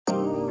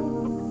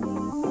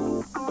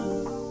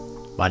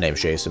My name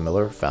is Jason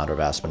Miller, founder of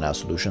SLA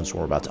Solutions, and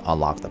we're about to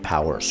unlock the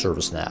power of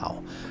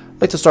ServiceNow.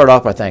 I'd like to start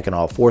off by thanking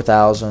all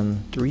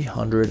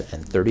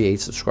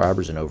 4,338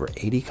 subscribers in over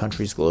 80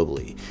 countries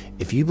globally.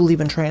 If you believe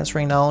in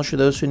transferring knowledge to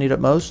those who need it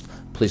most,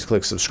 please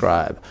click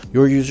subscribe.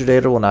 Your user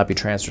data will not be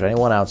transferred to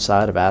anyone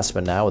outside of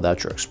ServiceNow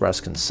without your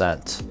express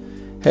consent.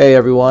 Hey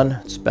everyone,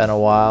 it's been a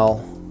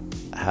while.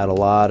 I had a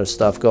lot of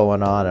stuff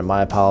going on, and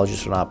my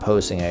apologies for not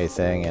posting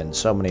anything in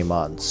so many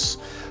months.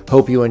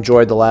 Hope you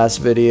enjoyed the last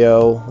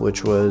video,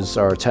 which was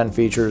our 10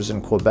 features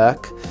in Quebec.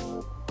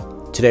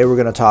 Today we're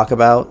going to talk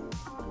about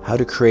how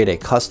to create a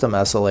custom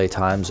SLA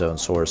time zone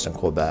source in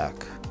Quebec.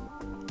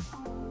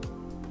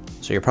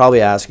 So you're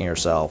probably asking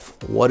yourself,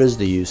 what is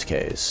the use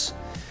case?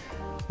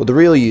 Well, the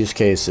real use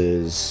case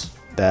is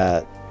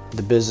that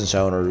the business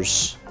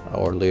owners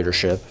or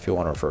leadership, if you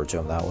want to refer to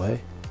them that way,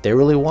 they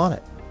really want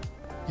it.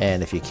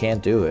 And if you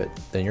can't do it,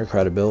 then your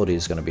credibility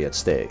is going to be at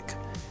stake.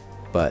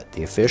 But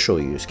the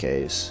official use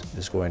case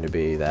is going to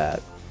be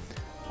that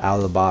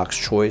out-of-the-box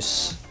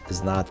choice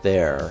is not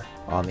there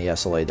on the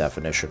SLA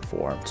definition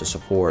form to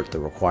support the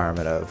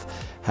requirement of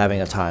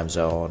having a time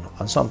zone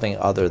on something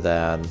other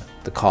than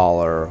the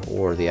caller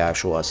or the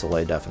actual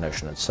SLA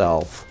definition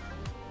itself.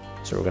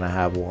 So we're going to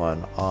have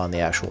one on the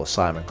actual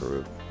assignment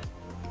group.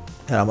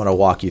 And I'm going to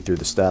walk you through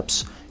the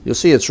steps. You'll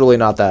see it's really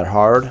not that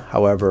hard.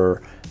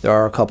 However, there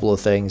are a couple of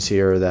things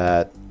here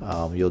that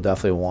you'll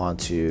definitely want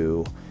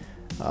to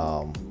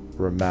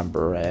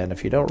remember, and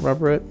if you don't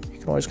remember it, you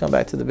can always come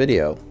back to the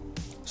video.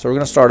 So we're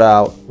going to start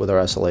out with our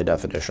SLA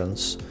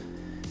definitions.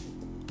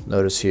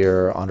 Notice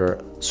here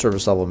under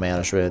service level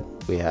management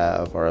we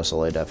have our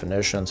SLA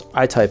definitions.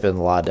 I type in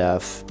LA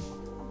def,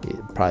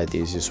 probably the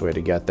easiest way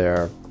to get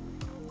there.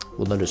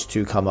 We'll notice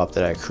two come up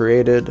that I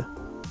created,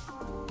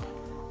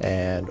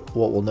 and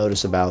what we'll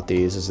notice about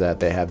these is that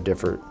they have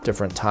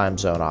different time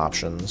zone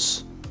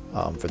options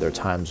for their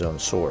time zone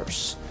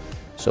source.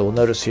 So we'll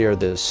notice here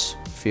this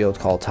field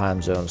called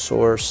time zone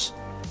source.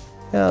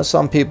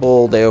 Some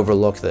people, they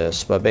overlook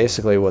this, but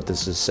basically what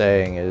this is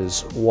saying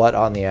is what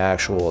on the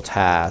actual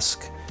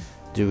task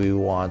do we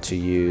want to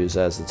use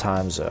as the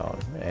time zone.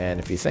 And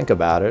if you think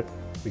about it,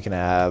 we can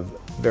have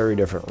very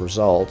different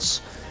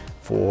results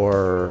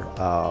for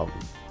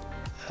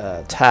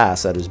a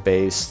task that is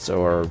based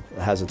or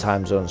has a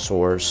time zone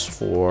source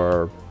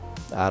for,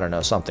 I don't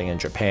know, something in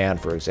Japan,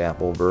 for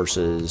example,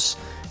 versus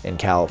in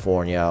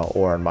California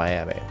or in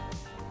Miami.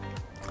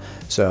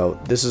 So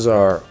this is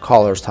our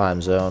caller's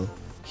time zone.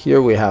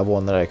 Here we have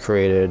one that I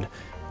created.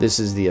 This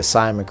is the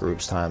assignment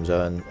group's time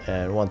zone.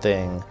 And one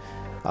thing,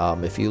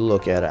 if you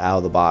look at an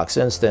out-of-the-box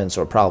instance,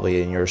 or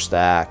probably in your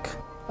stack,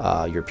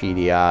 your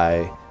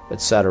PDI,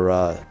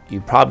 etc., you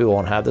probably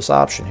won't have this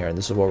option here. And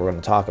this is what we're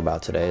going to talk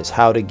about today, is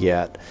how to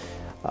get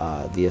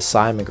the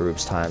assignment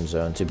group's time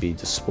zone to be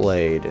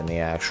displayed in the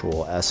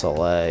actual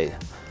SLA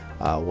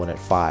when it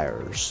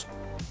fires.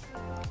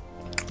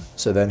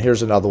 So then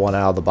here's another one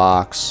out of the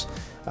box.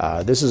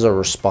 This is a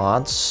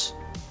response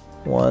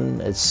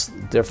one. It's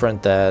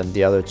different than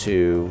the other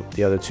two.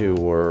 The other two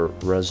were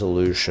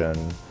resolution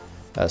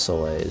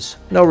SLAs.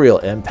 No real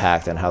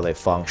impact on how they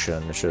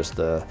function. It's just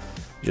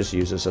just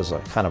use this as a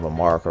kind of a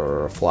marker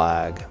or a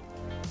flag.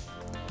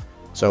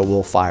 So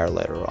we'll fire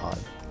later on.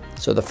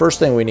 So the first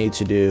thing we need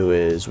to do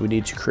is we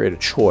need to create a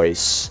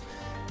choice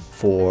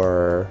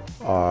for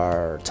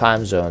our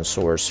time zone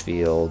source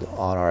field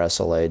on our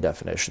SLA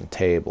definition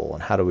table.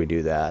 And how do we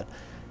do that?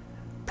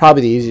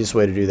 Probably the easiest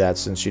way to do that,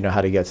 since you know how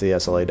to get to the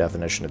SLA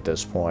definition at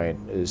this point,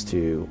 is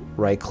to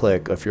right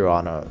click if you're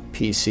on a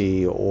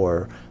PC,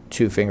 or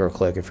two-finger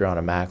click if you're on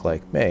a Mac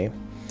like me,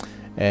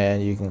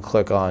 and you can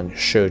click on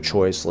show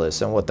choice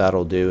list. And what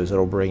that'll do is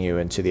it'll bring you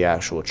into the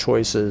actual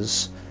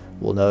choices.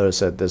 We'll notice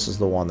that this is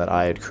the one that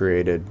I had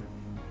created,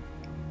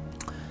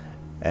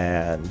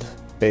 and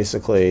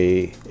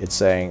basically it's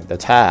saying the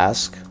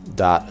task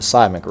dot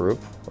assignment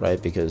group,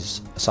 right,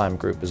 because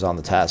assignment group is on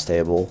the task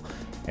table.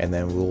 And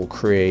then we'll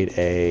create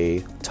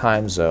a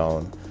time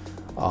zone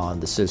on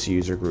the sys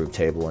user group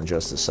table in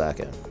just a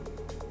second.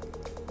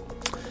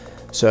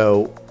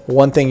 So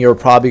one thing you're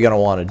probably going to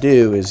want to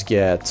do is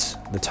get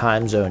the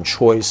time zone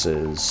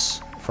choices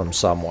from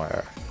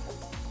somewhere.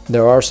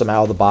 There are some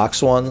out of the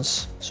box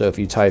ones. So if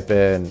you type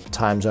in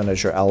time zone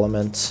as your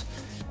element,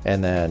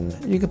 and then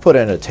you can put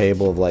in a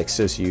table of like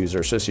sys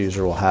user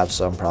will have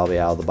some probably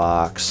out of the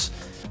box.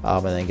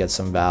 And then get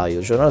some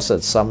values. You'll notice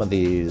that some of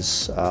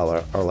these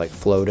are like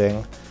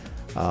floating.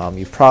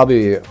 You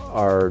probably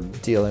are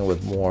dealing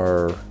with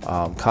more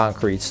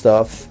concrete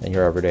stuff in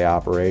your everyday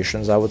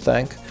operations, I would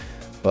think,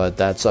 but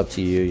that's up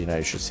to you.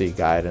 You should see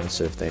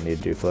guidance if they need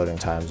to do floating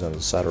time zones,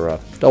 etc.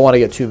 Don't want to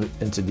get too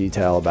into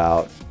detail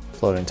about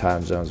floating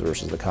time zones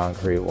versus the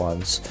concrete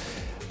ones.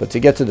 But to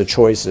get to the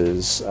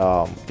choices,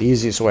 the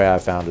easiest way I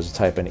found is to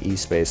type in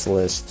eSpace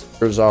list.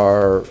 Here's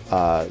our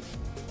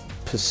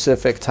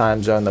Pacific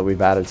time zone that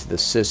we've added to the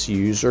sys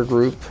user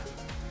group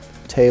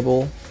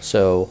table.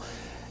 So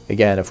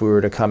again, if we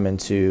were to come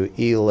into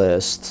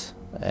elist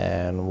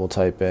and we'll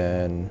type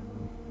in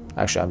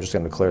Actually, I'm just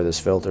going to clear this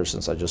filter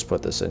since I just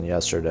put this in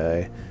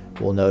yesterday.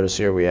 We'll notice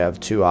here we have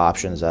two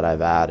options that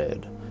I've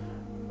added.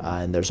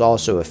 And there's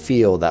also a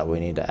field that we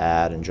need to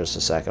add. In just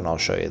a second, I'll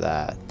show you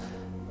that.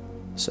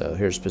 So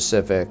here's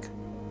Pacific,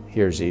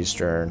 here's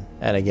Eastern.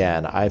 And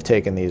again, I've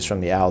taken these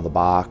from the out of the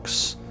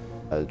box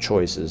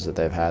choices that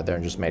they've had there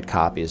and just made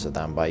copies of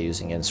them by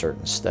using insert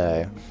and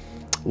stay.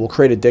 We'll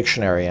create a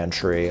dictionary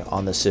entry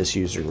on the sys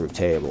user group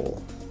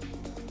table.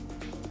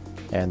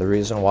 And the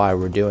reason why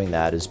we're doing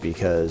that is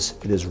because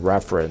it is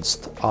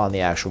referenced on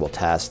the actual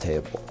task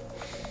table.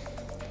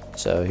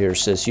 So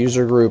here's sys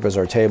user group as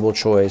our table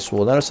choice.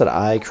 We'll notice that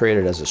I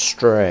created as a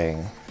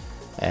string,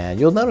 and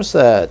you'll notice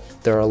that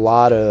there are a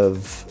lot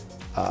of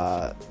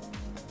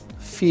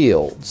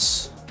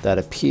fields that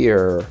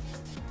appear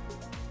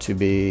to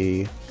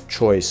be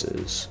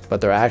choices,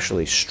 but they're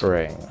actually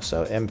string.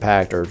 So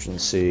impact,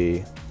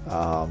 urgency,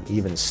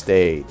 even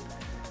state.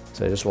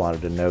 So I just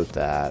wanted to note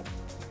that.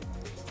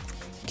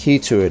 Key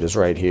to it is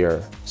right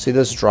here. See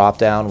this drop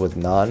down with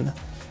none?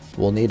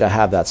 We'll need to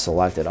have that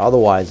selected,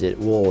 otherwise it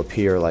will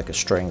appear like a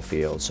string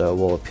field. So it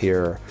will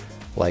appear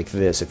like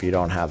this if you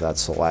don't have that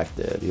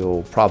selected.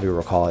 You'll probably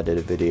recall I did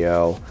a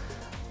video,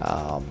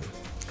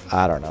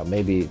 I don't know,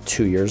 maybe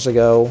 2 years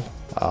ago,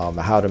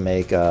 how to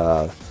make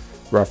a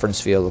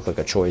reference field look like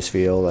a choice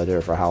field. I did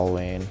it for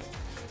Halloween.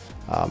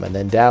 And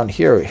then down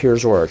here,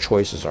 here's where our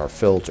choices are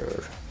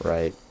filtered,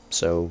 right?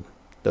 So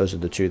those are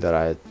the two that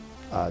I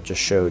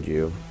just showed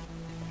you.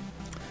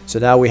 So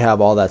now we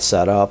have all that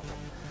set up,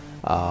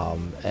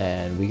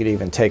 and we could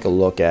even take a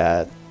look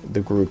at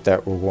the group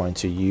that we're going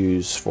to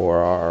use for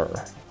our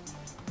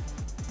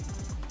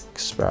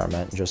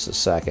experiment in just a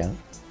second.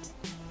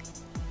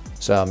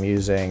 So I'm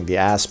using the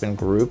Aspen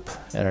group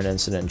in an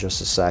incident in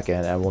just a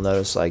second, and we'll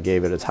notice I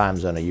gave it a time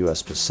zone of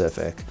US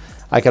Pacific.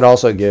 I could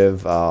also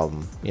give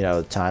you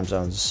know, time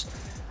zones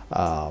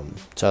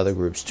to other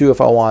groups too if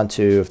I want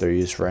to, if they're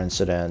used for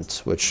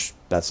incident, which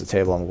that's the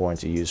table I'm going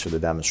to use for the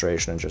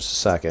demonstration in just a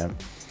second.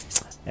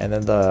 And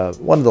then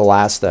one of the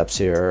last steps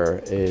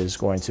here is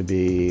going to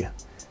be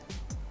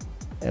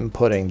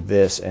inputting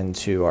this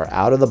into our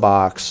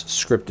out-of-the-box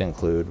script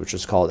include, which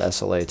is called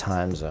SLA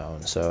time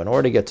zone. So in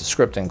order to get to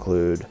script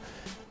include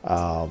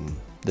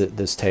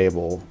this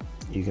table,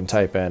 you can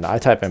type in, I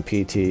type in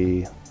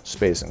PT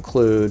space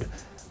include.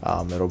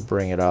 It'll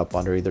bring it up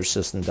under either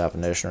system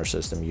definition or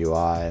system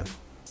UI.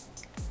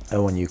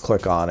 And when you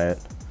click on it,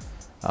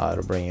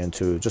 it'll bring you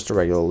into just a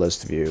regular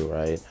list view,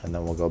 right? And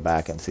then we'll go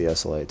back into the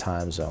SLA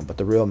time zone. But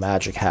the real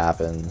magic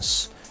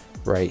happens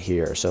right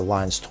here. So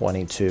lines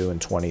 22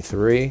 and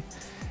 23.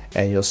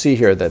 And you'll see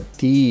here that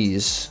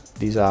these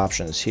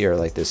options here,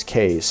 like this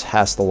case,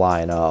 has to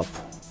line up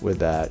with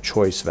that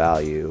choice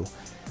value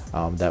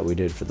that we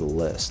did for the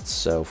lists.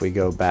 So if we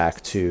go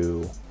back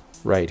to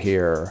right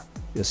here,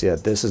 you'll see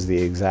that this is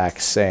the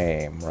exact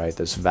same, right?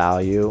 This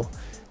value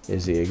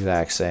is the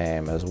exact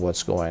same as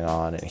what's going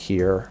on in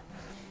here.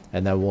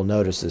 And then we'll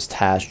notice this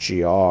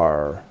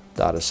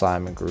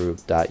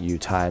taskgr.assignmentgroup.u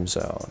time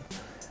zone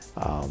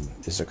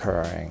is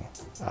occurring.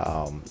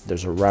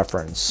 There's a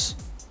reference.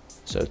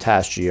 So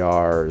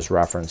taskgr is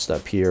referenced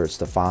up here. It's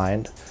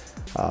defined.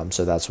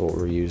 So that's what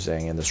we're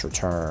using in this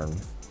return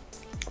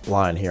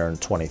line here in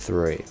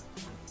 23.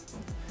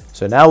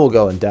 So now we'll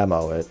go and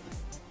demo it.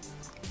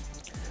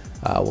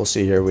 We'll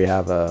see here we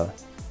have a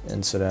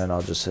incident.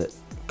 I'll just hit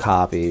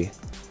copy,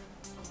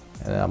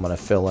 and then I'm going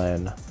to fill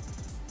in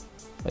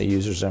a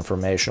user's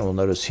information. We'll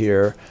notice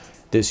here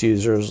this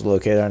user is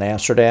located in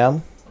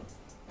Amsterdam,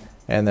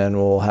 and then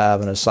we'll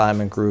have an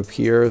assignment group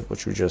here,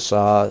 which we just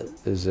saw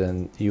is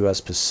in US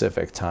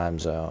Pacific time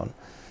zone.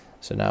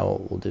 So now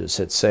what we'll do is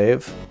hit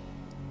save,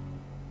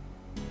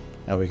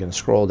 and we can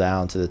scroll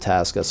down to the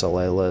task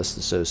SLA list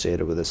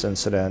associated with this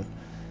incident.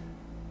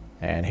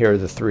 And here are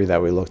the three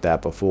that we looked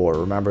at before.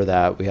 Remember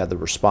that we had the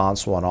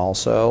response one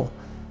also.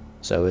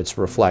 So it's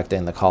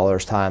reflecting the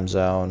caller's time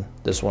zone.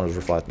 This one is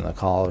reflecting the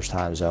caller's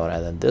time zone.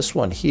 And then this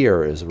one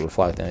here is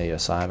reflecting the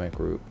assignment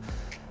group.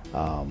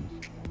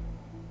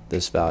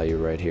 This value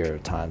right here,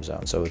 time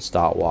zone. So it's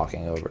dot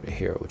walking over to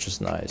here, which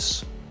is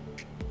nice.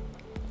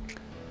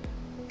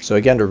 So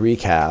again, to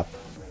recap,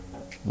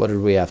 what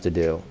did we have to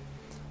do?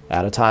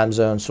 Add a time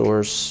zone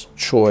source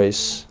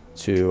choice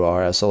to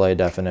our SLA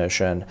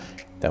definition.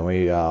 Then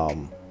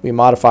we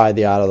modified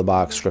the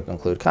out-of-the-box script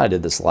include. Kind of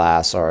did this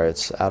last. Sorry,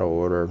 it's out of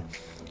order.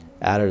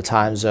 Added a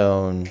time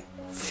zone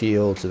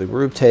field to the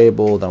group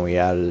table. Then we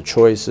added the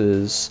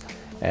choices,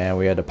 and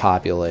we had to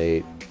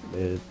populate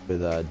it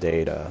with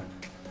data.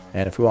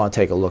 And if we want to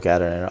take a look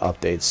at it in an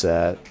update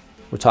set,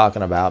 we're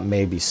talking about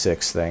maybe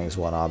 6 things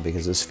went on,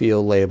 because this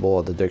field label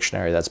of the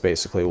dictionary, that's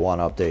basically one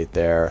update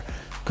there.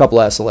 A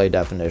couple of SLA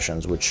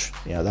definitions, which,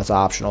 you know, that's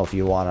optional if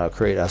you want to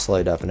create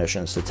SLA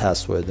definitions to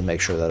test with to make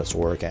sure that it's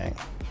working.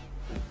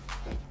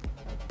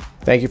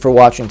 Thank you for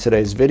watching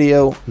today's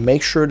video.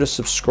 Make sure to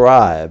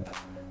subscribe.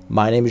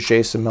 My name is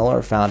Jason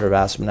Miller, founder of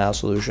ServiceNow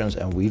Solutions,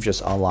 and we've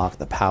just unlocked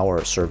the power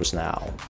of ServiceNow.